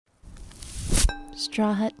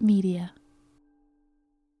Straw Hut Media.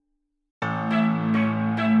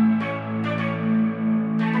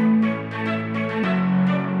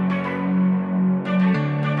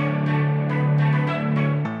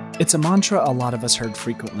 It's a mantra a lot of us heard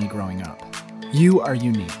frequently growing up. You are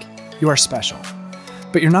unique. You are special.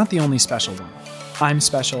 But you're not the only special one. I'm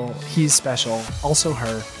special, he's special, also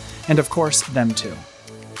her, and of course, them too.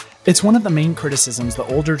 It's one of the main criticisms the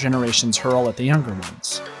older generations hurl at the younger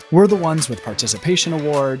ones. We're the ones with participation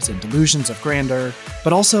awards and delusions of grandeur,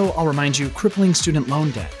 but also, I'll remind you, crippling student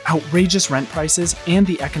loan debt, outrageous rent prices, and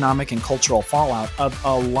the economic and cultural fallout of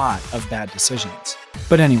a lot of bad decisions.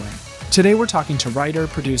 But anyway, today we're talking to writer,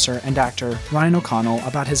 producer, and actor Ryan O'Connell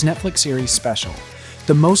about his Netflix series Special,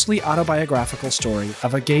 the mostly autobiographical story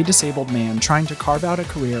of a gay disabled man trying to carve out a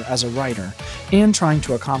career as a writer and trying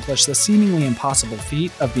to accomplish the seemingly impossible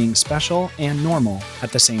feat of being special and normal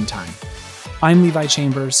at the same time. I'm Levi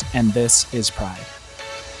Chambers, and this is Pride.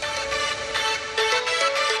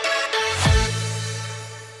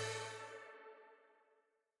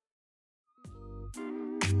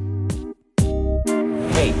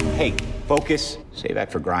 Hey, focus. Save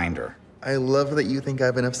that for Grindr. I love that you think I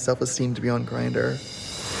have enough self-esteem to be on Grindr.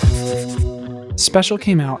 Special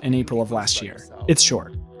came out in April of last year. It's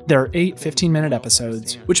short. There are 8 15-minute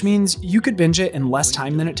episodes, which means you could binge it in less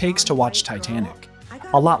time than it takes to watch Titanic.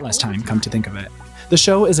 A lot less time, come to think of it. The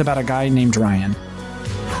show is about a guy named Ryan.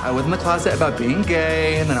 I was in the closet about being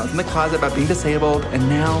gay, and then I was in the closet about being disabled, and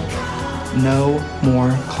now, no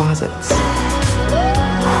more closets.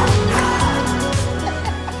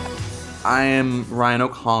 I am Ryan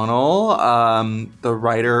O'Connell, the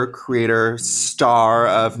writer, creator, star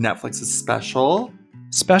of Netflix's Special.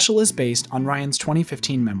 Special is based on Ryan's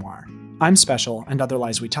 2015 memoir, I'm Special and Other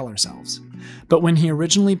Lies We Tell Ourselves. But when he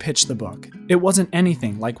originally pitched the book, it wasn't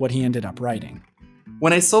anything like what he ended up writing.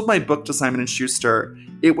 When I sold my book to Simon & Schuster,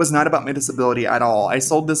 it was not about my disability at all. I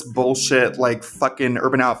sold this bullshit, fucking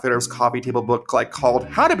Urban Outfitters coffee table book, called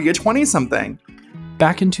How to Be a 20-something.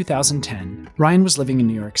 Back in 2010, Ryan was living in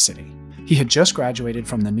New York City. He had just graduated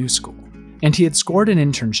from the New School, and he had scored an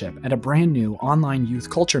internship at a brand new online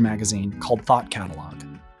youth culture magazine called Thought Catalog.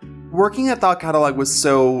 Working at Thought Catalog was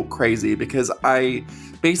so crazy because I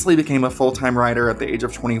basically became a full-time writer at the age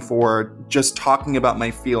of 24, just talking about my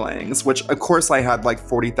feelings, which of course I had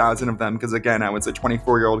 40,000 of them because again, I was a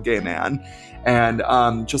 24-year-old gay man and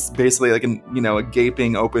just basically a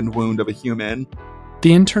gaping open wound of a human.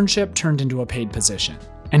 The internship turned into a paid position,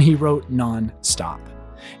 and he wrote non-stop.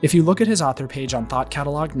 If you look at his author page on Thought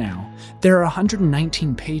Catalog now, there are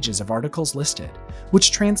 119 pages of articles listed,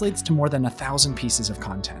 which translates to more than 1,000 pieces of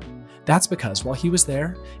content. That's because while he was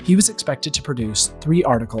there, he was expected to produce 3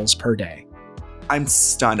 articles per day. I'm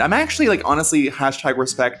stunned. I'm actually honestly,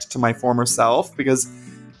 #respect to my former self because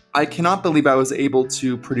I cannot believe I was able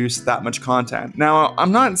to produce that much content. Now,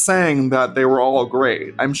 I'm not saying that they were all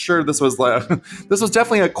great. I'm sure this was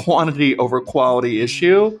definitely a quantity over quality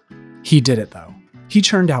issue. He did it though. He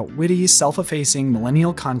churned out witty, self-effacing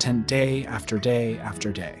millennial content day after day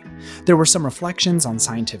after day. There were some reflections on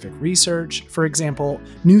scientific research. For example,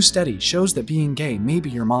 new study shows that being gay may be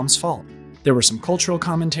your mom's fault. There were some cultural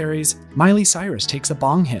commentaries. Miley Cyrus takes a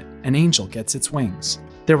bong hit, an angel gets its wings.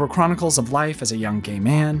 There were chronicles of life as a young gay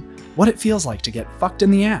man, what it feels like to get fucked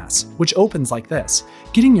in the ass, which opens like this.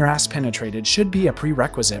 Getting your ass penetrated should be a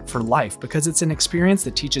prerequisite for life because it's an experience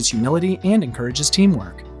that teaches humility and encourages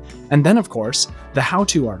teamwork. And then, of course, the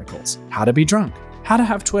how-to articles, how to be drunk, how to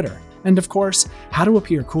have Twitter, and of course, how to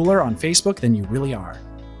appear cooler on Facebook than you really are.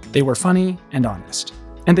 They were funny and honest,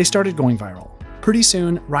 and they started going viral. Pretty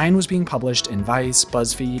soon, Ryan was being published in Vice,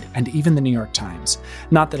 BuzzFeed, and even the New York Times.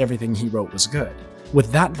 Not that everything he wrote was good. With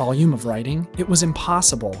that volume of writing, it was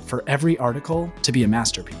impossible for every article to be a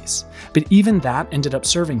masterpiece. But even that ended up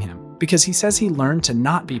serving him, because he says he learned to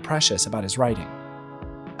not be precious about his writing.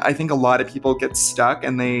 I think a lot of people get stuck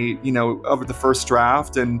and they, over the first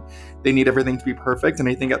draft and they need everything to be perfect. And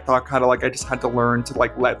I think at Thought Catalog, I just had to learn to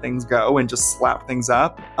let things go and just slap things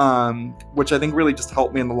up, which I think really just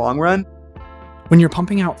helped me in the long run. When you're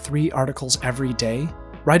pumping out 3 articles every day,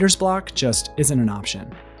 writer's block just isn't an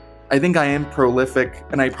option. I think I am prolific,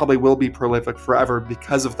 and I probably will be prolific forever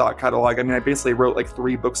because of Thought Catalog. I mean, I basically wrote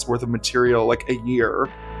 3 books worth of material a year.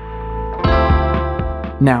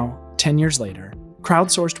 Now, 10 years later,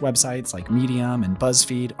 crowdsourced websites like Medium and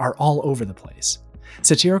BuzzFeed are all over the place.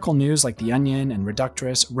 Satirical news like The Onion and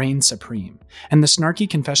Reductress reign supreme, and the snarky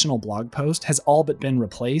confessional blog post has all but been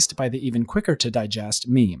replaced by the even quicker to digest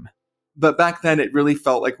meme. But back then it really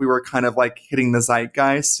felt like we were kind of like hitting the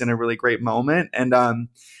zeitgeist in a really great moment. And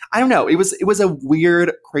I don't know, it was a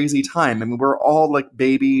weird, crazy time. I mean, we're all like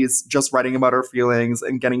babies just writing about our feelings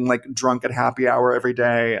and getting like drunk at happy hour every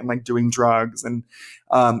day and like doing drugs. And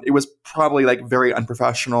it was probably like very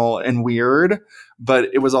unprofessional and weird, but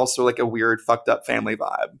it was also like a weird, fucked up family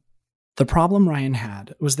vibe. The problem Ryan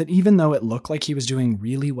had was that even though it looked like he was doing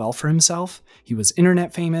really well for himself, he was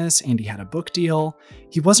internet famous and he had a book deal,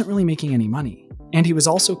 he wasn't really making any money. And he was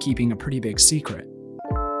also keeping a pretty big secret.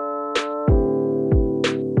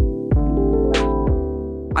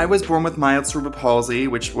 I was born with mild cerebral palsy,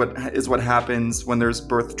 which is what happens when there's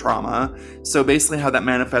birth trauma. So basically how that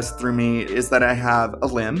manifests through me is that I have a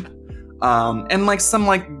limp. And like some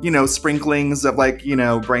like, sprinklings of like,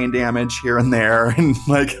 brain damage here and there and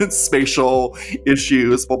like spatial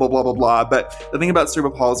issues, blah, blah, blah, blah, blah. But the thing about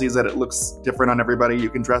cerebral palsy is that it looks different on everybody. You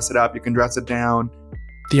can dress it up, you can dress it down.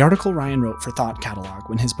 The article Ryan wrote for Thought Catalog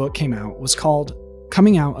when his book came out was called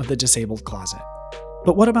Coming Out of the Disabled Closet.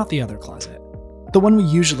 But what about the other closet? The one we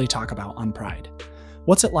usually talk about on Pride.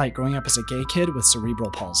 What's it like growing up as a gay kid with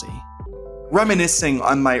cerebral palsy? Reminiscing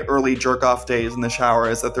on my early jerk-off days in the shower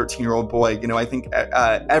as a 13-year-old boy, I think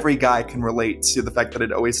every guy can relate to the fact that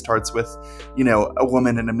it always starts with, a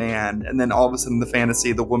woman and a man. And then all of a sudden the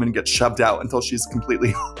fantasy, the woman gets shoved out until she's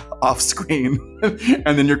completely off screen.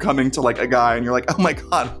 And then you're coming to like a guy and you're like, oh my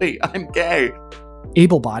God, wait, I'm gay.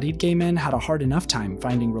 Able-bodied gay men had a hard enough time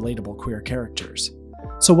finding relatable queer characters.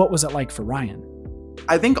 So what was it like for Ryan?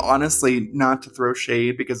 I think honestly, not to throw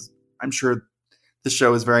shade, because I'm sure the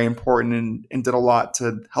show is very important and did a lot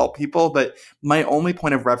to help people. But my only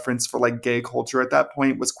point of reference for like gay culture at that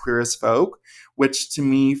point was Queer as Folk, which to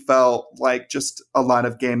me felt like just a lot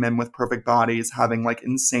of gay men with perfect bodies having like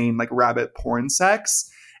insane, like rabbit porn sex.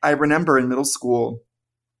 I remember in middle school,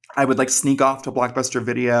 I would like sneak off to Blockbuster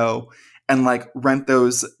Video and like rent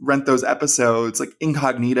those episodes like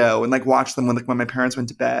incognito and like watch them when my parents went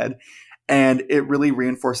to bed. And it really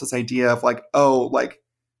reinforced this idea of like, oh, like,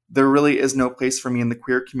 there really is no place for me in the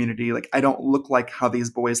queer community. Like, I don't look like how these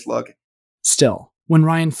boys look. Still, when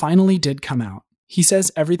Ryan finally did come out, he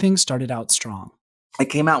says everything started out strong. I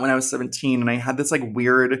came out when I was 17 and I had this like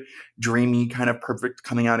weird, dreamy kind of perfect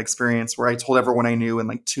coming out experience where I told everyone I knew in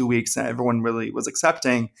like 2 weeks and everyone really was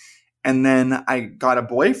accepting. And then I got a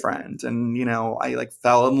boyfriend and, I like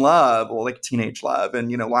fell in love, or like teenage love,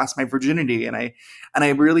 and, lost my virginity. And I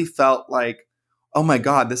really felt like, oh my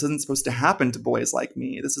God, this isn't supposed to happen to boys like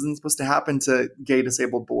me. This isn't supposed to happen to gay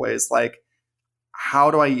disabled boys. Like, how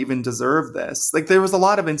do I even deserve this? Like, there was a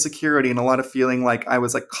lot of insecurity and a lot of feeling like I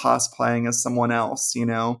was like cosplaying as someone else,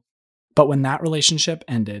 But when that relationship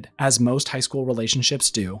ended, as most high school relationships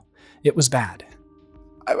do, it was bad.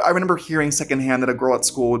 I remember hearing secondhand that a girl at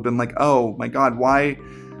school had been like, oh my God, why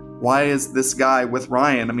is this guy with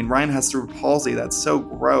Ryan? I mean, Ryan has cerebral palsy. That's so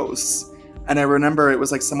gross. And I remember it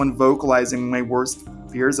was like someone vocalizing my worst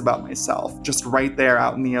fears about myself, just right there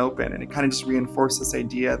out in the open. And it kind of just reinforced this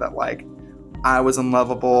idea that like, I was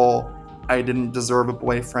unlovable, I didn't deserve a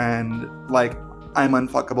boyfriend, like, I'm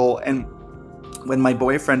unfuckable. And when my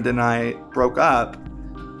boyfriend and I broke up,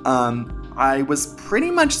 I was pretty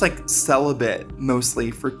much like celibate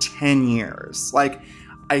mostly for 10 years. Like,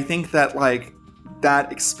 I think that like,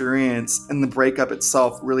 that experience and the breakup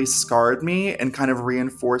itself really scarred me and kind of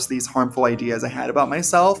reinforced these harmful ideas I had about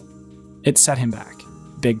myself. It set him back,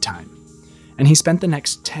 big time. And he spent the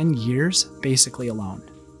next 10 years basically alone.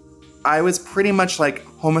 I was pretty much like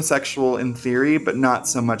homosexual in theory, but not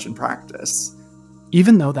so much in practice.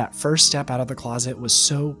 Even though that first step out of the closet was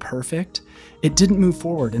so perfect, it didn't move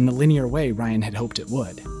forward in the linear way Ryan had hoped it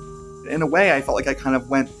would. In a way, I felt like I kind of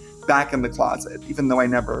went back in the closet, even though I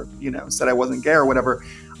never, said I wasn't gay or whatever.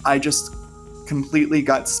 I just completely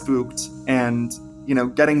got spooked, and,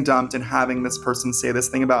 getting dumped and having this person say this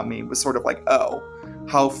thing about me was sort of like, oh,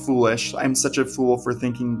 how foolish. I'm such a fool for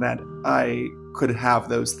thinking that I could have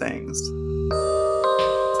those things.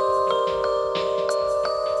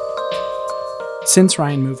 Since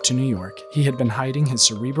Ryan moved to New York, he had been hiding his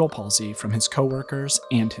cerebral palsy from his coworkers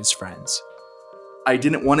and his friends. I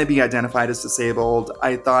didn't want to be identified as disabled.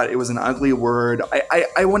 I thought it was an ugly word.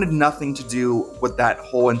 I wanted nothing to do with that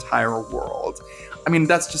whole entire world. I mean,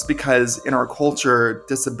 that's just because in our culture,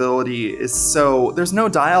 disability is there's no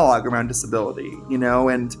dialogue around disability,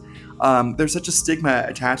 and there's such a stigma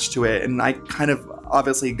attached to it. And I kind of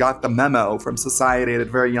obviously got the memo from society at a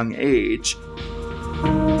very young age.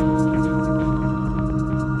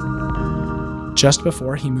 Just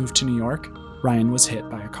before he moved to New York, Ryan was hit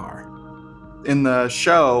by a car. in the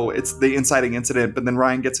show, it's the inciting incident, but then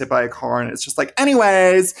Ryan gets hit by a car and it's just like,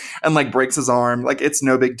 anyways, and like breaks his arm. Like, it's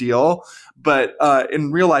no big deal. But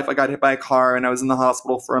in real life, I got hit by a car and I was in the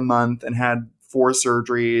hospital for a month and had 4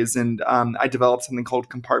 surgeries. And I developed something called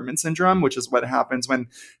compartment syndrome, which is what happens when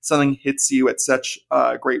something hits you at such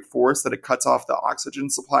great force that it cuts off the oxygen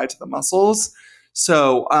supply to the muscles.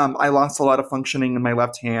 So I lost a lot of functioning in my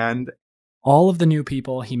left hand. All of the new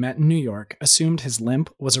people he met in New York assumed his limp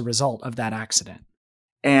was a result of that accident.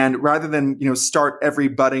 And rather than, start every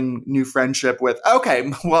budding new friendship with,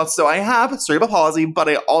 okay, well, so I have cerebral palsy, but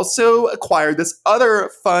I also acquired this other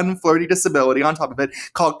fun, flirty disability on top of it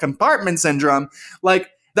called compartment syndrome. Like,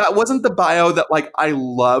 that wasn't the bio that, like, I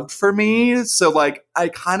loved for me. So, like, I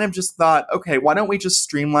kind of just thought, okay, why don't we just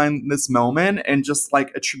streamline this moment and just,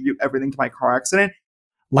 like, attribute everything to my car accident?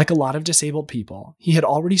 Like a lot of disabled people, he had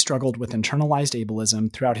already struggled with internalized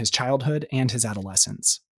ableism throughout his childhood and his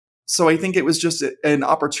adolescence. So I think it was just an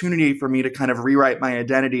opportunity for me to kind of rewrite my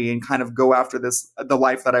identity and kind of go after the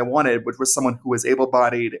life that I wanted, which was someone who was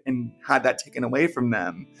able-bodied and had that taken away from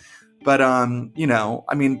them. But,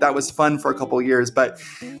 that was fun for a couple of years. But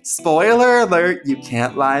spoiler alert, you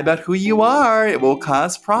can't lie about who you are. It will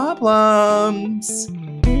cause problems.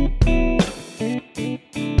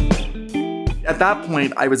 At that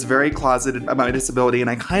point, I was very closeted about my disability, and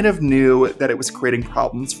I kind of knew that it was creating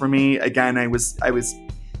problems for me. Again, I was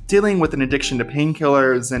dealing with an addiction to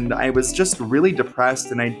painkillers, and I was just really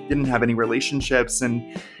depressed, and I didn't have any relationships.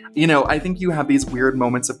 And, I think you have these weird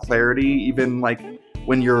moments of clarity, even like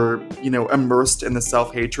when you're, immersed in the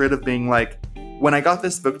self-hatred of being like, when I got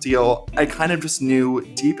this book deal, I kind of just knew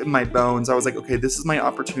deep in my bones, I was like, okay, this is my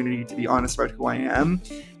opportunity to be honest about who I am.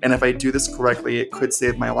 And if I do this correctly, it could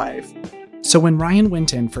save my life. So when Ryan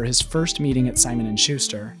went in for his first meeting at Simon &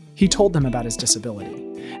 Schuster, he told them about his disability,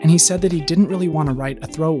 and he said that he didn't really want to write a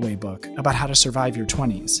throwaway book about how to survive your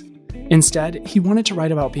 20s. Instead, he wanted to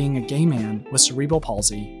write about being a gay man with cerebral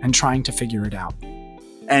palsy and trying to figure it out.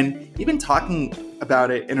 And even talking about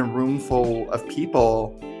it in a room full of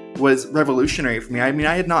people was revolutionary for me. I mean,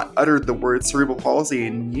 I had not uttered the word cerebral palsy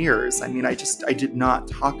in years. I mean, I did not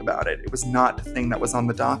talk about it. It was not a thing that was on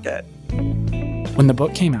the docket. When the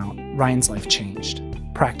book came out, Ryan's life changed,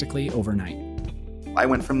 practically overnight. I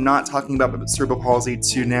went from not talking about cerebral palsy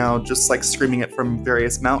to now just like screaming it from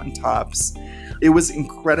various mountaintops. It was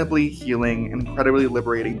incredibly healing, incredibly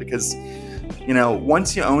liberating because,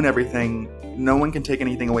 once you own everything, no one can take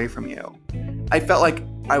anything away from you. I felt like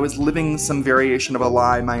I was living some variation of a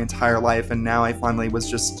lie my entire life, and now I finally was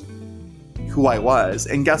just who I was.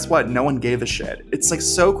 And guess what? No one gave a shit. It's like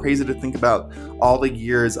so crazy to think about all the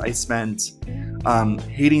years I spent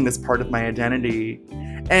hating this part of my identity.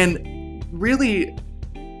 And really,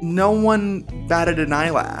 no one batted an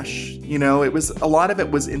eyelash. A lot of it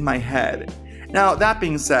was in my head. Now, that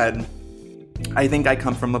being said, I think I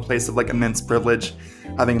come from a place of like immense privilege,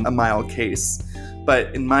 having a mild case.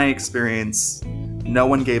 But in my experience, no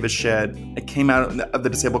one gave a shit. I came out of the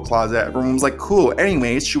disabled closet. Everyone was like, cool.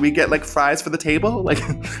 Anyways, should we get like fries for the table? Like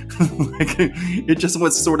it just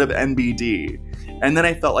was sort of NBD. And then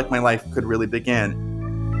I felt like my life could really begin.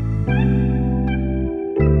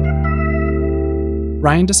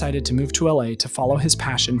 Ryan decided to move to LA to follow his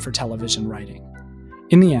passion for television writing.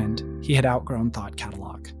 In the end, he had outgrown Thought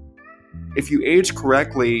Catalog. If you age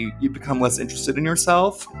correctly, you become less interested in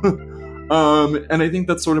yourself. And I think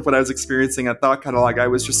that's sort of what I was experiencing at Thought Catalog. I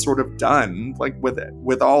was just sort of done, like,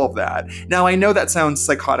 with all of that. Now, I know that sounds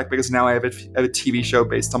psychotic because now I have a TV show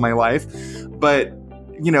based on my life. But,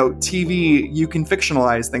 TV, you can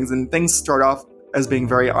fictionalize things, and things start off as being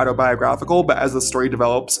very autobiographical, but as the story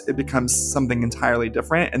develops, it becomes something entirely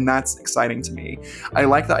different, and that's exciting to me. I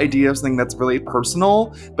like the idea of something that's really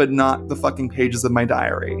personal, but not the fucking pages of my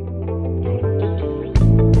diary.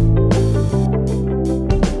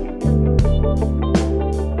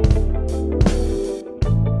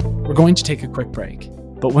 We're going to take a quick break,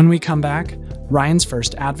 but when we come back, Ryan's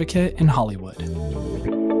first advocate in Hollywood.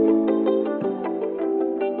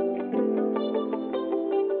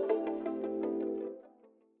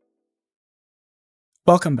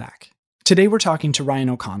 Welcome back. Today we're talking to Ryan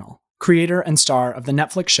O'Connell, creator and star of the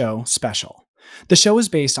Netflix show Special. The show is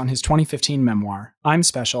based on his 2015 memoir, I'm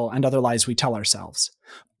Special and Other Lies We Tell Ourselves.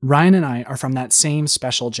 Ryan and I are from that same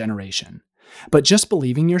special generation. But just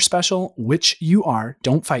believing you're special, which you are,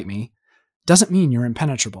 don't fight me, doesn't mean you're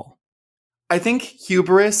impenetrable. I think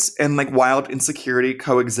hubris and like wild insecurity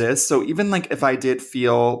coexist. So even like if I did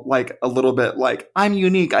feel like a little bit like I'm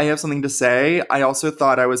unique, I have something to say, I also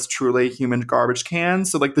thought I was truly a human garbage can.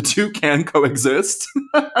 So like the two can coexist.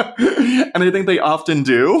 And I think they often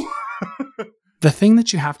do. The thing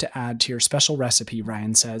that you have to add to your special recipe,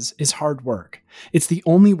 Ryan says, is hard work. It's the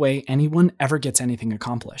only way anyone ever gets anything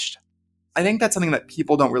accomplished. I think that's something that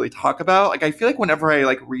people don't really talk about. Like, I feel like whenever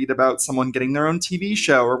I read about someone getting their own TV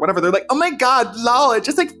show or whatever, they're like, oh my God, lol, it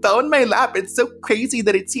just fell in my lap. It's so crazy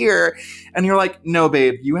that it's here. And you're like, no,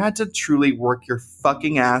 babe, you had to truly work your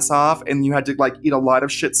fucking ass off, and you had to eat a lot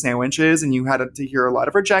of shit sandwiches, and you had to hear a lot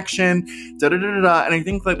of rejection, da-da-da-da-da. And I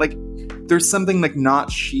think that there's something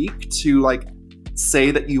not chic to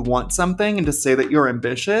say that you want something and to say that you're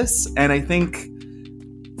ambitious. And I think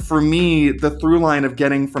for me, the through line of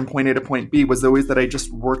getting from point A to point B was always that I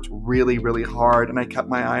just worked really, really hard and I kept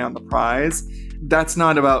my eye on the prize. That's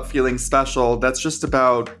not about feeling special. That's just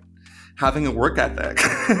about having a work ethic.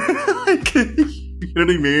 You know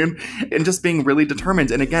what I mean? And just being really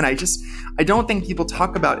determined. And again, I don't think people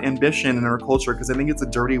talk about ambition in our culture because I think it's a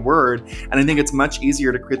dirty word. And I think it's much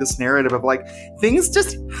easier to create this narrative of things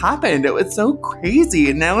just happened. It was so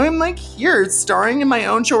crazy. And now I'm here starring in my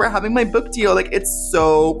own show or having my book deal. It's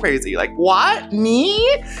so crazy. What? Me?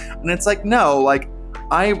 And it's no,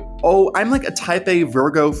 I'm a type A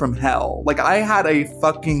Virgo from hell. I had a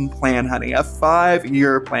fucking plan, honey, a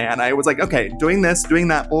 5-year plan. I was okay, doing this, doing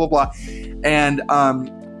that, blah, blah, blah. And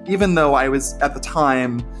even though I was at the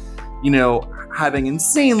time, having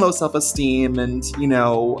insane low self-esteem and,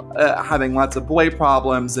 having lots of boy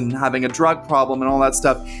problems and having a drug problem and all that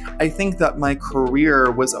stuff, I think that my career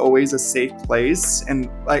was always a safe place. And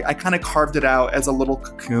I kind of carved it out as a little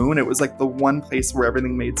cocoon. It was the one place where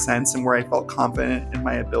everything made sense and where I felt confident in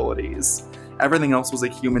my abilities. Everything else was a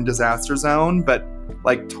human disaster zone, but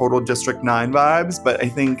total District 9 vibes. But I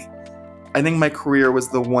think my career was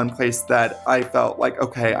the one place that I felt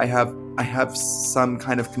okay, I have some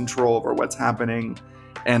kind of control over what's happening,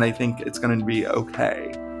 and I think it's going to be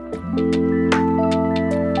okay.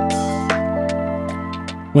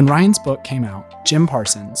 When Ryan's book came out, Jim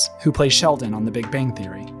Parsons, who plays Sheldon on The Big Bang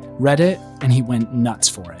Theory, read it and he went nuts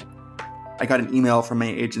for it. I got an email from my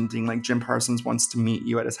agent being Jim Parsons wants to meet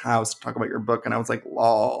you at his house to talk about your book, and I was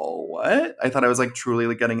lol, what? I thought I was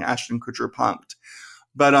truly getting Ashton Kutcher punked.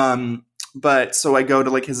 But so I go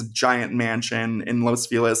to his giant mansion in Los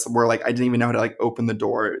Feliz where I didn't even know how to open the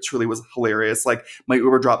door. It truly was hilarious. My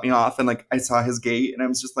Uber dropped me off and I saw his gate and I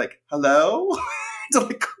was just hello?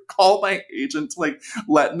 To call my agent to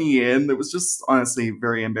let me in. It was just honestly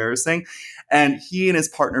very embarrassing. And he and his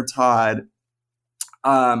partner Todd,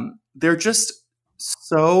 they're just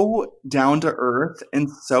so down to earth and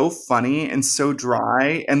so funny and so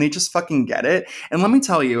dry, and they just fucking get it. And let me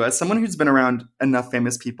tell you, as someone who's been around enough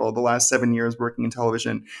famous people the last 7 years working in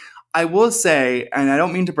television, I will say, and I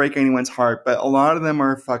don't mean to break anyone's heart, but a lot of them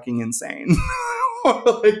are fucking insane.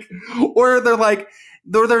 or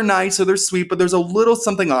they're nice or they're sweet, but there's a little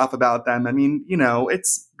something off about them. I mean,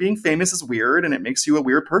 it's being famous is weird and it makes you a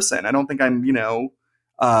weird person. I don't think I'm,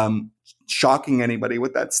 shocking anybody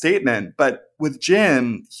with that statement. But with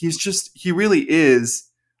Jim, he really is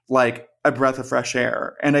a breath of fresh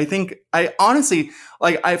air. And I think I honestly,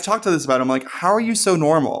 I've talked to this about him, how are you so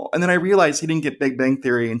normal? And then I realized he didn't get Big Bang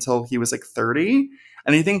Theory until he was 30.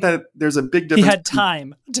 And I think that there's a big difference. He had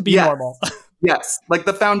time to be normal. Yes.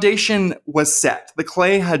 The foundation was set. The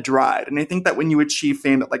clay had dried. And I think that when you achieve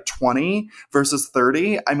fame at 20 versus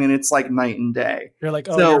 30, I mean, it's night and day. You're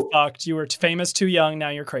you're fucked. You were famous too young. Now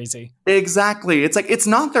you're crazy. Exactly. It's it's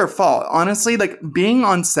not their fault. Honestly, being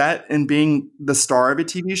on set and being the star of a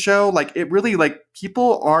TV show, it really,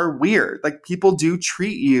 people are weird. People do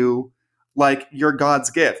treat you like you're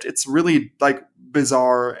God's gift. It's really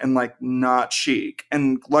bizarre and not chic.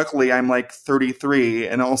 And luckily I'm 33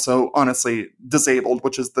 and also honestly disabled,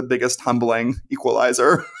 which is the biggest humbling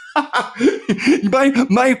equalizer.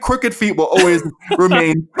 my crooked feet will always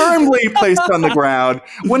remain firmly placed on the ground.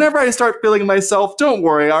 Whenever I start feeling myself, don't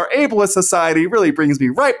worry, our ableist society really brings me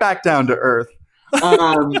right back down to earth.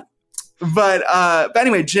 But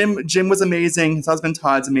anyway, Jim was amazing. His husband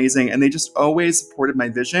Todd's amazing, and they just always supported my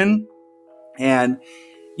vision. And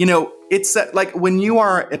it's when you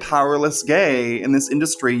are a powerless gay in this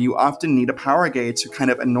industry, you often need a power gay to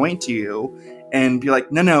kind of anoint you and be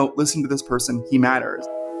no, listen to this person. He matters.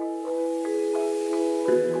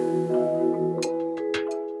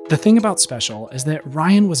 The thing about Special is that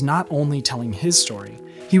Ryan was not only telling his story,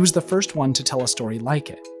 he was the first one to tell a story like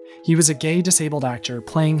it. He was a gay disabled actor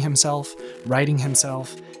playing himself, writing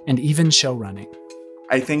himself, and even show running.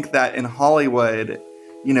 I think that in Hollywood,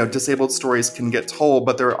 disabled stories can get told,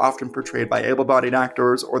 but they're often portrayed by able-bodied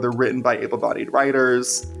actors or they're written by able-bodied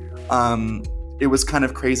writers. It was kind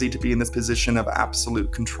of crazy to be in this position of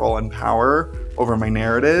absolute control and power over my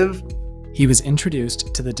narrative. He was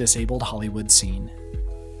introduced to the disabled Hollywood scene.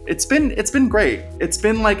 It's been great. It's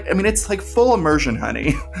been like, I mean, it's like full immersion,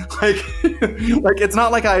 honey. like it's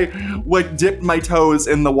not like I like dipped my toes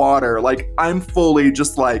in the water. Like I'm fully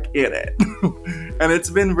just like in it. And it's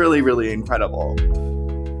been really, really incredible.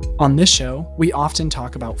 On this show, we often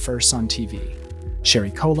talk about firsts on TV.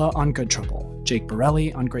 Sherry Cola on Good Trouble, Jake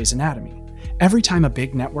Borelli on Grey's Anatomy. Every time a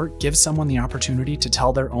big network gives someone the opportunity to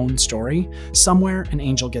tell their own story, somewhere an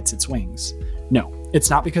angel gets its wings. No, it's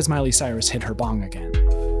not because Miley Cyrus hit her bong again.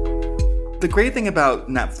 The great thing about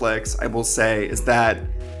Netflix, I will say, is that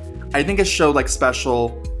I think a show like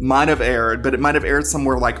Special might have aired, but it might have aired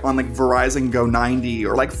somewhere like on like Verizon Go 90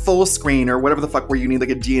 or like Full Screen or whatever the fuck, where you need like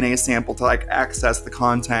a DNA sample to like access the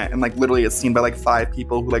content, and like literally it's seen by like 5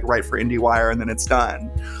 people who like write for IndieWire and then it's done.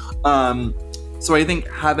 So I think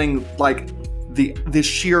having like the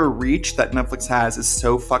sheer reach that Netflix has is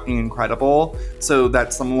so fucking incredible, so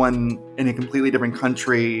that someone in a completely different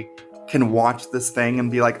country can watch this thing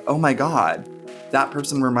and be like, oh my God, that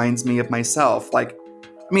person reminds me of myself. Like,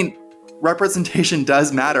 I mean, representation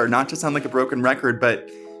does matter, not to sound like a broken record, but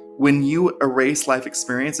when you erase life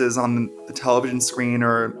experiences on the television screen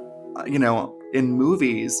or, you know, in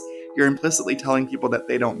movies, you're implicitly telling people that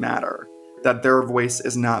they don't matter, that their voice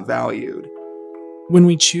is not valued. When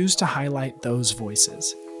we choose to highlight those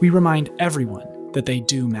voices, we remind everyone that they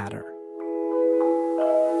do matter.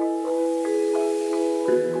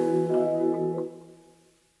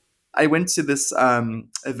 I went to this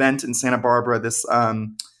event in Santa Barbara,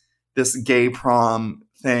 this gay prom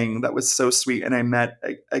thing that was so sweet, and I met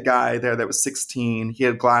a guy there that was 16. He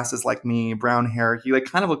had glasses like me, brown hair. He like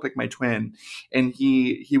kind of looked like my twin, and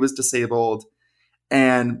he was disabled,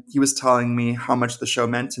 and he was telling me how much the show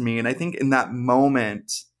meant to me. And I think in that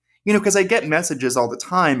moment, you know, because I get messages all the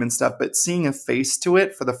time and stuff, but seeing a face to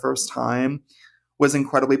it for the first time was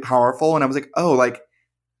incredibly powerful. And I was like, oh, like,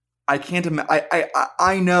 I can't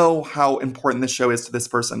I know how important this show is to this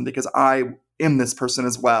person, because I am this person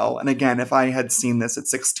as well. And again, if I had seen this at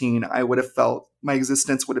 16, I would have felt my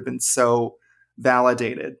existence would have been so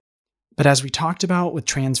validated. But as we talked about with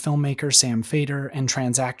trans filmmaker Sam Feder and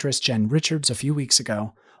trans actress Jen Richards a few weeks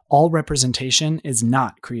ago, all representation is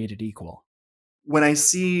not created equal. When I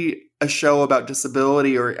see a show about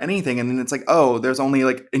disability or anything, and then it's like, oh, there's only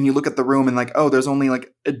like, and you look at the room and like, oh, there's only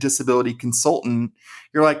like a disability consultant,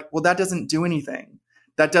 you're like, well, that doesn't do anything.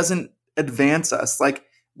 That doesn't advance us. Like,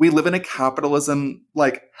 we live in a capitalism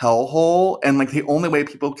like hellhole, and like the only way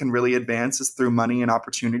people can really advance is through money and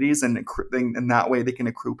opportunities, and that way they can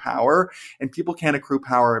accrue power. And people can't accrue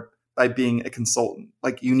power by being a consultant.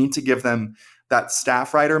 Like, you need to give them that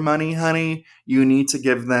staff writer money, honey. You need to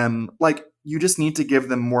give them like, you just need to give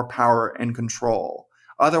them more power and control.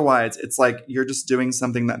 Otherwise, it's like you're just doing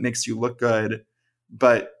something that makes you look good,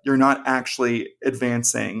 but you're not actually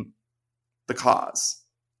advancing the cause.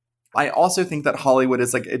 I also think that Hollywood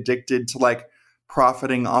is like addicted to like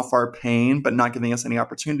profiting off our pain, but not giving us any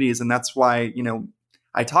opportunities. And that's why, you know,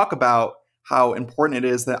 I talk about how important it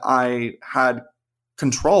is that I had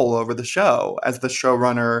control over the show as the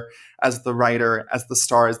showrunner, as the writer, as the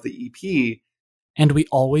star, as the EP. And we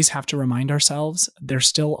always have to remind ourselves there's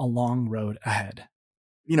still a long road ahead.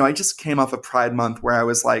 You know, I just came off of Pride Month where I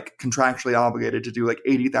was like contractually obligated to do like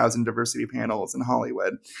 80,000 diversity panels in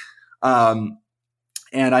Hollywood.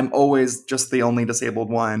 And I'm always just the only disabled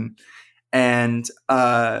one. And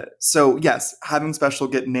so, yes, having Special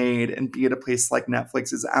get made and be at a place like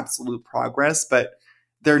Netflix is absolute progress, but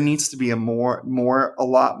there needs to be a lot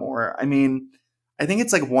more. I mean, I think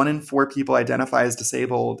it's like 1 in 4 people identify as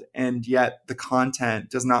disabled, and yet the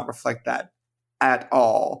content does not reflect that at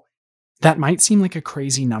all. That might seem like a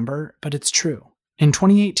crazy number, but it's true. In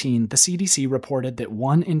 2018, the CDC reported that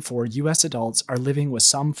 1 in 4 US adults are living with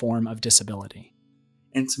some form of disability.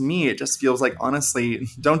 And to me, it just feels like, honestly,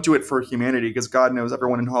 don't do it for humanity, because God knows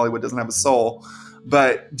everyone in Hollywood doesn't have a soul,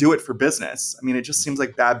 but do it for business. I mean, it just seems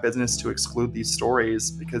like bad business to exclude these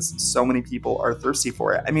stories because so many people are thirsty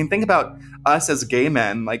for it. I mean, think about us as gay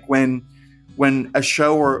men. Like when a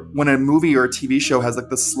show or when a movie or a TV show has like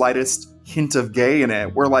the slightest hint of gay in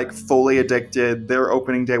it, we're like fully addicted. Their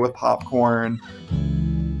opening day with popcorn.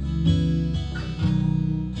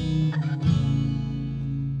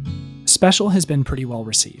 Special has been pretty well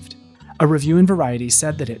received. A review in Variety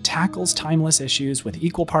said that it tackles timeless issues with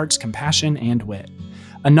equal parts compassion and wit.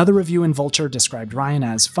 Another review in Vulture described Ryan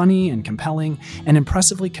as funny and compelling and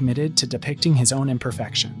impressively committed to depicting his own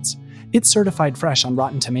imperfections. It's certified fresh on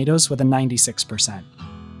Rotten Tomatoes with a 96%.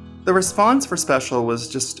 The response for Special was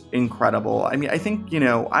just incredible. I mean, I think, you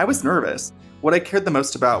know, I was nervous. What I cared the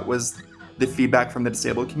most about was the feedback from the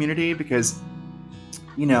disabled community because,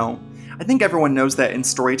 you know, I think everyone knows that in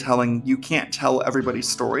storytelling, you can't tell everybody's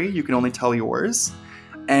story. You can only tell yours.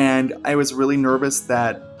 And I was really nervous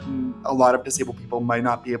that a lot of disabled people might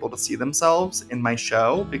not be able to see themselves in my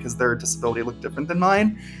show because their disability looked different than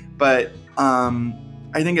mine. But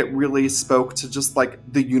I think it really spoke to just like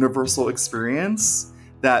the universal experience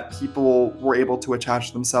that people were able to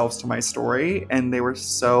attach themselves to my story. And they were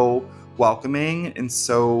so welcoming and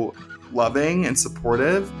so loving and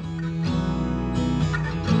supportive.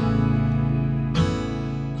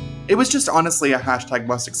 It was just honestly a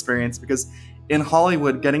 #blessed experience because in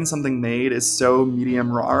Hollywood, getting something made is so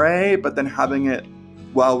medium rare, but then having it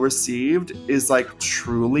well received is like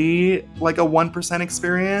truly like a 1%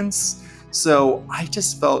 experience. So I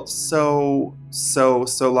just felt so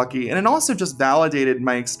lucky. And it also just validated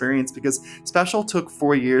my experience because Special took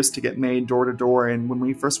 4 years to get made door to door. And when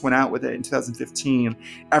we first went out with it in 2015,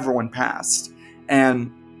 everyone passed.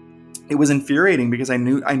 And it was infuriating because I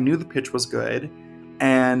knew the pitch was good.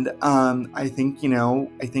 And I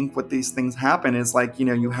think what these things happen is like,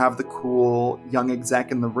 you have the cool young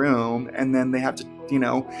exec in the room and then they have to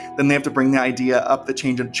bring the idea up the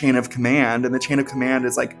chain of command. And the chain of command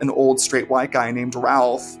is like an old straight white guy named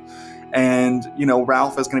Ralph. And,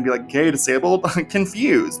 Ralph is going to be like gay, disabled,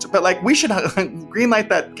 confused. But like, we should greenlight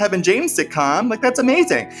that Kevin James sitcom. Like, that's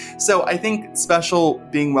amazing. So I think Special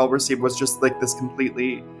being well received was just like this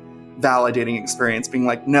completely validating experience, being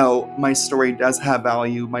like, no, my story does have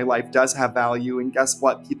value, my life does have value, and guess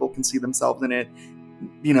what? People can see themselves in it.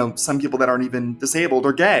 Some people that aren't even disabled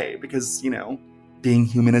or gay, because, being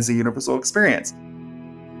human is a universal experience.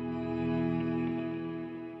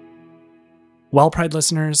 Well, Pride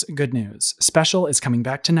listeners, good news. Special is coming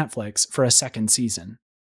back to Netflix for a second season.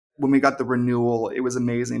 When we got the renewal, it was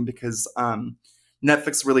amazing because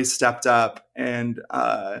Netflix really stepped up and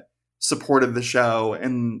supported the show,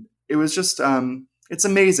 and it was just, it's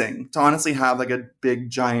amazing to honestly have like a big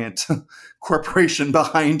giant corporation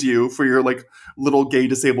behind you for your like little gay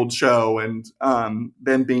disabled show, and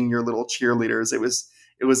them being your little cheerleaders. It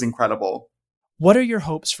was incredible. What are your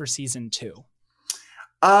hopes for season 2?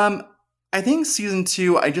 I think season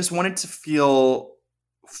 2, I just wanted to feel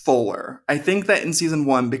fuller. I think that in season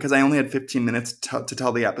 1, because I only had 15 minutes to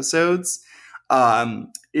tell the episodes,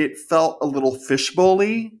 it felt a little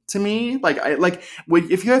fishbowl-y to me.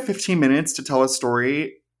 If you have 15 minutes to tell a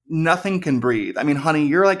story, nothing can breathe. I mean, honey,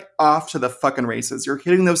 you're like off to the fucking races. You're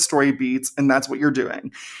hitting those story beats, and that's what you're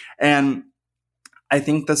doing. And I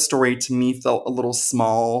think the story to me felt a little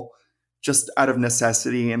small, just out of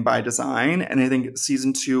necessity and by design. And I think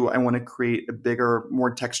season 2, I want to create a bigger,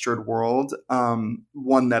 more textured world.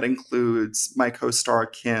 One that includes my co-star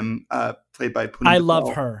Kim, played by Puna. I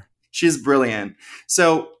love her. She's brilliant.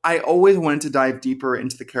 So I always wanted to dive deeper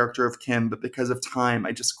into the character of Kim, but because of time,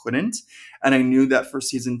 I just couldn't. And I knew that for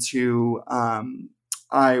season 2,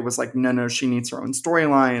 I was like, no, she needs her own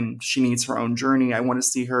storyline. She needs her own journey. I want to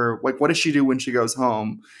see her. Like, what does she do when she goes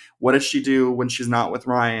home? What does she do when she's not with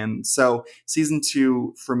Ryan? So season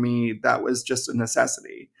 2, for me, that was just a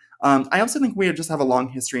necessity. I also think we just have a long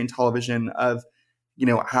history in television of,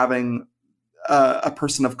 having a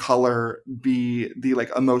person of color be the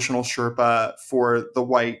like emotional Sherpa for the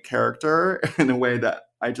white character in a way that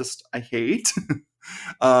I hate.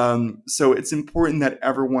 So it's important that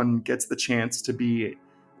everyone gets the chance to be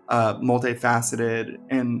multifaceted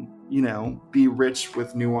and, be rich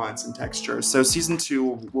with nuance and texture. So season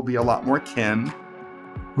 2 will be a lot more Kim.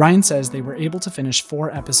 Ryan says they were able to finish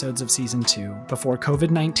 4 episodes of season 2 before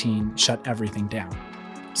COVID-19 shut everything down.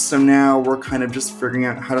 So now we're kind of just figuring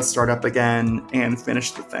out how to start up again and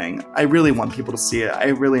finish the thing. I really want people to see it. I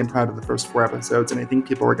really am proud of the first 4 episodes, and I think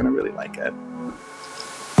people are going to really like it.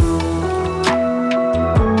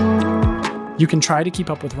 You can try to keep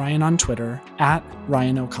up with Ryan on Twitter at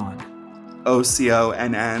Ryan Ocon.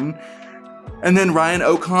 OCONN. And then Ryan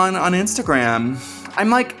Ocon on Instagram. I'm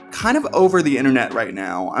like kind of over the internet right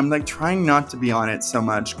now. I'm like trying not to be on it so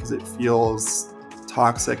much because it feels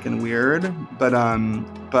toxic and weird, but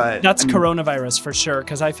that's coronavirus for sure,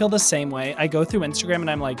 because I feel the same way. I go through Instagram and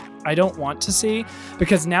I'm like, I don't want to see,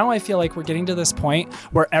 because now I feel like we're getting to this point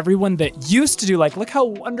where everyone that used to do like, look how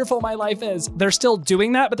wonderful my life is, they're still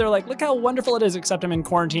doing that, but they're like, look how wonderful it is, except I'm in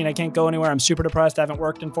quarantine, I can't go anywhere, I'm super depressed, I haven't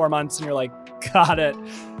worked in 4 months, and you're like, got it.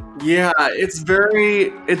 Yeah, it's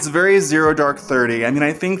very Zero Dark 30. I mean,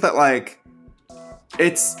 I think that like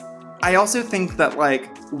I also think that like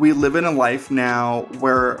we live in a life now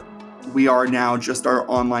where we are now just our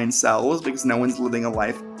online selves because no one's living a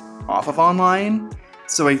life off of online.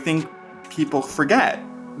 So I think people forget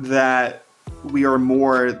that we are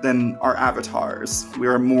more than our avatars. We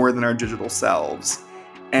are more than our digital selves.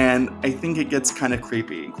 And I think it gets kind of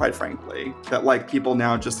creepy, quite frankly, that like people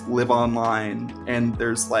now just live online and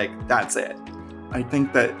there's like, that's it. I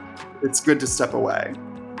think that it's good to step away.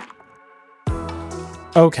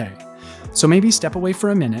 Okay, so maybe step away for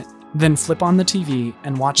a minute, then flip on the TV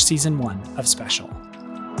and watch season 1 of Special.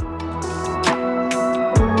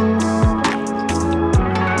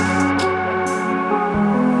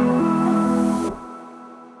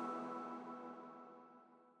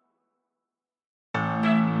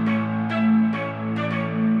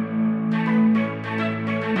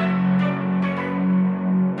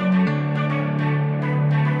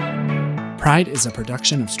 Pride is a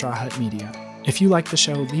production of Straw Hut Media. If you like the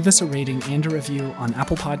show, leave us a rating and a review on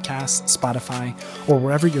Apple Podcasts, Spotify, or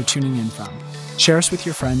wherever you're tuning in from. Share us with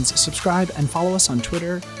your friends, subscribe, and follow us on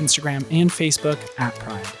Twitter, Instagram, and Facebook at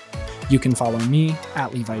Pride. You can follow me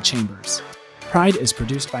at Levi Chambers. Pride is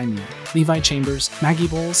produced by me, Levi Chambers, Maggie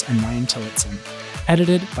Bowles, and Ryan Tillotson.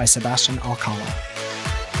 Edited by Sebastian Alcala.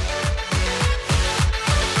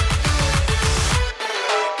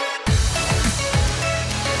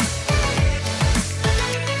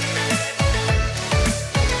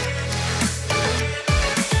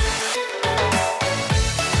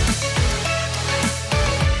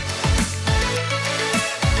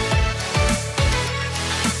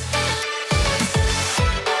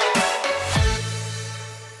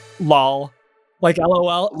 Lol. Like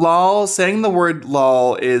LOL. Lol, saying the word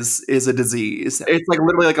lol is a disease. It's like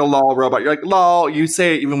literally like a lol robot. You're like, lol, you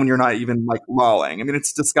say it even when you're not even like lolling. I mean,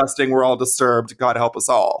 it's disgusting. We're all disturbed. God help us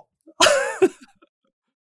all.